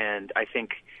it, and I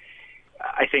think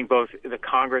both the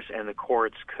Congress and the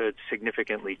courts could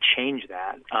significantly change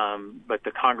that. But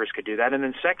the Congress could do that, and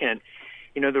then second,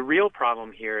 the real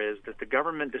problem here is that the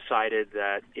government decided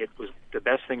that it was the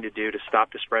best thing to do to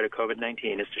stop the spread of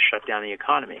COVID-19 is to shut down the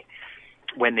economy.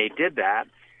 When they did that,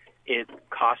 it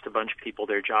cost a bunch of people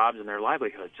their jobs and their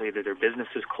livelihoods. So either their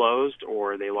businesses closed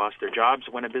or they lost their jobs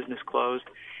when a business closed,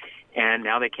 and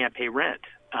now they can't pay rent.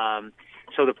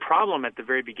 So the problem at the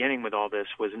very beginning with all this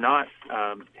was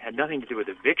had nothing to do with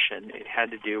eviction. It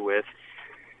had to do with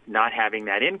not having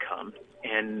that income.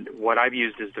 And what I've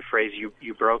used is the phrase,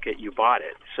 you broke it, you bought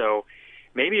it. So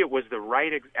maybe it was the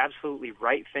absolutely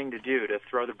right thing to do to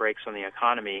throw the brakes on the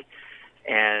economy,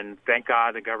 and thank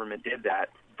God the government did that.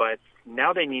 But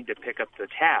now they need to pick up the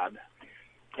tab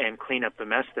and clean up the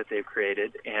mess that they've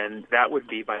created, and that would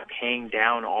be by paying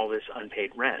down all this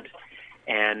unpaid rent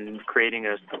and creating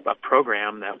a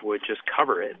program that would just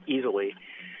cover it easily.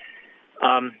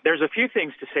 There's a few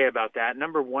things to say about that.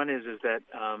 Number one is that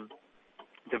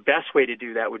the best way to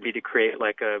do that would be to create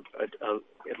like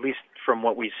at least from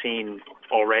what we've seen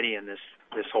already in this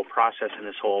whole process and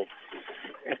this whole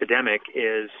epidemic,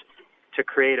 is to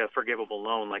create a forgivable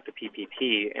loan like the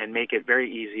PPP and make it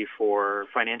very easy for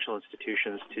financial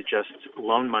institutions to just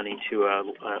loan money to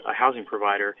a housing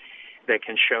provider that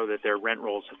can show that their rent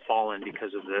rolls have fallen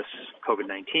because of this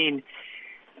COVID-19,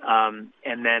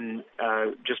 and then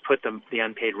just put the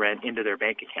unpaid rent into their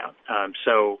bank account.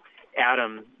 So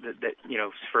Adam,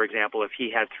 for example, if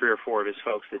he had 3 or 4 of his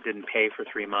folks that didn't pay for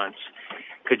 3 months,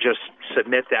 could just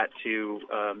submit that to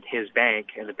his bank,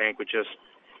 and the bank would just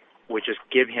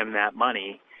give him that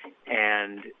money,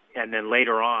 and then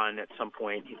later on at some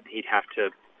point he'd have to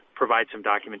provide some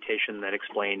documentation that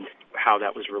explained how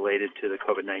that was related to the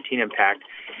COVID-19 impact,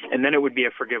 and then it would be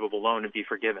a forgivable loan and be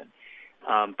forgiven.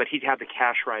 But he'd have the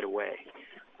cash right away.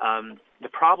 The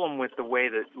problem with the way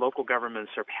that local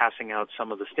governments are passing out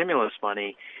some of the stimulus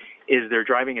money is they're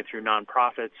driving it through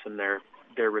nonprofits, and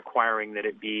they're requiring that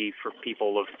it be for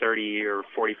people of 30 or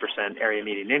 40% area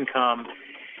median income.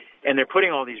 And they're putting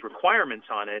all these requirements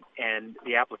on it, and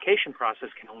the application process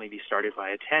can only be started by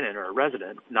a tenant or a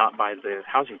resident, not by the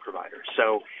housing provider.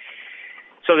 So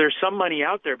there's some money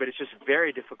out there, but it's just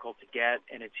very difficult to get,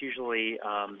 and it's usually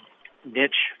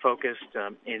niche focused.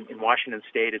 In Washington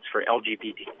State, it's for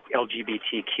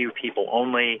LGBTQ people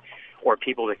only, or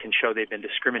people that can show they've been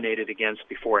discriminated against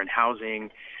before in housing.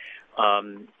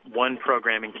 One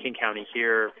program in King County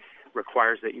here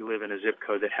requires that you live in a zip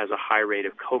code that has a high rate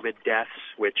of COVID deaths,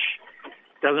 which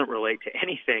doesn't relate to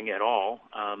anything at all.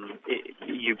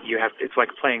 It's like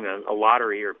playing a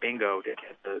lottery or bingo to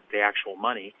get the actual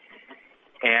money.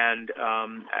 And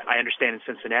I understand in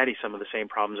Cincinnati some of the same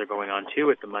problems are going on too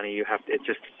with the money. It's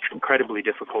just incredibly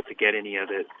difficult to get any of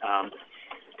it,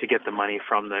 to get the money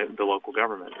from the local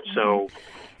government. So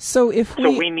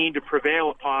we need to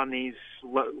prevail upon these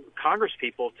Congress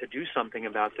people to do something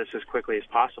about this as quickly as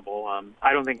possible.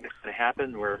 I don't think that's going to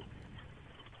happen. We're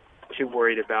too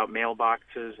worried about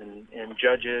mailboxes and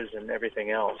judges and everything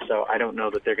else. So I don't know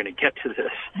that they're going to get to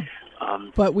this.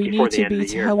 But we need to be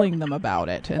telling them about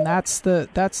it, and that's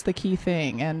the key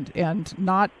thing. And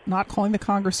not calling the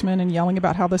congressman and yelling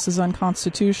about how this is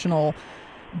unconstitutional,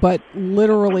 but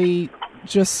literally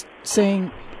just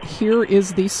saying, here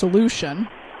is the solution.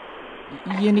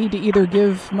 You need to either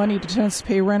give money to tenants to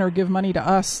pay rent or give money to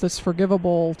us that's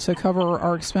forgivable to cover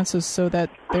our expenses so that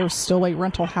there's still a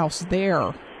rental house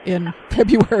there in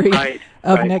February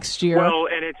of next year. Well,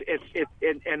 and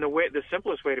and the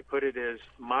simplest way to put it is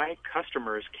my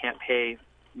customers can't pay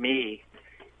me.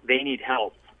 They need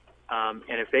help. And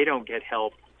if they don't get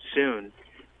help soon,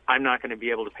 I'm not going to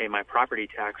be able to pay my property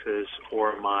taxes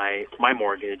or my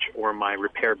mortgage or my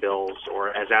repair bills, or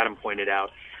as Adam pointed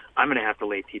out, I'm going to have to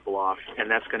lay people off,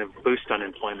 and that's going to boost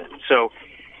unemployment. So,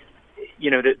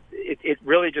 it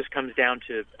really just comes down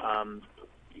to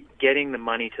getting the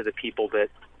money to the people that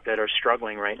are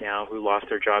struggling right now, who lost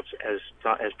their jobs, as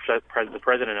the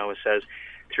president always says,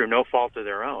 through no fault of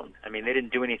their own. I mean, they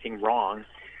didn't do anything wrong.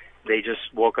 They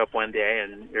just woke up one day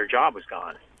and their job was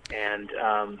gone. And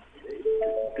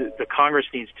the Congress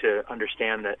needs to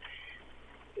understand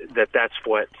that's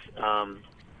what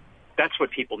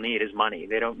people need is money.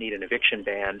 They don't need an eviction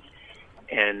ban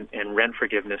and rent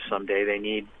forgiveness someday. They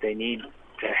need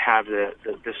to have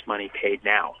this money paid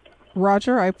now.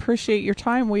 Roger, I appreciate your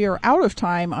time. We are out of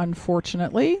time,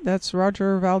 unfortunately. That's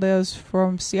Roger Valdez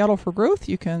from Seattle for Growth.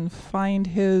 You can find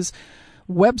his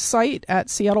website at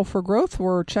Seattle for Growth,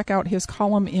 or check out his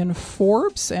column in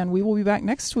Forbes. And we will be back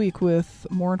next week with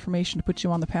more information to put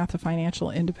you on the path of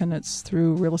financial independence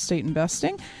through real estate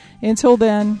investing. Until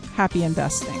then, happy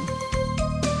investing.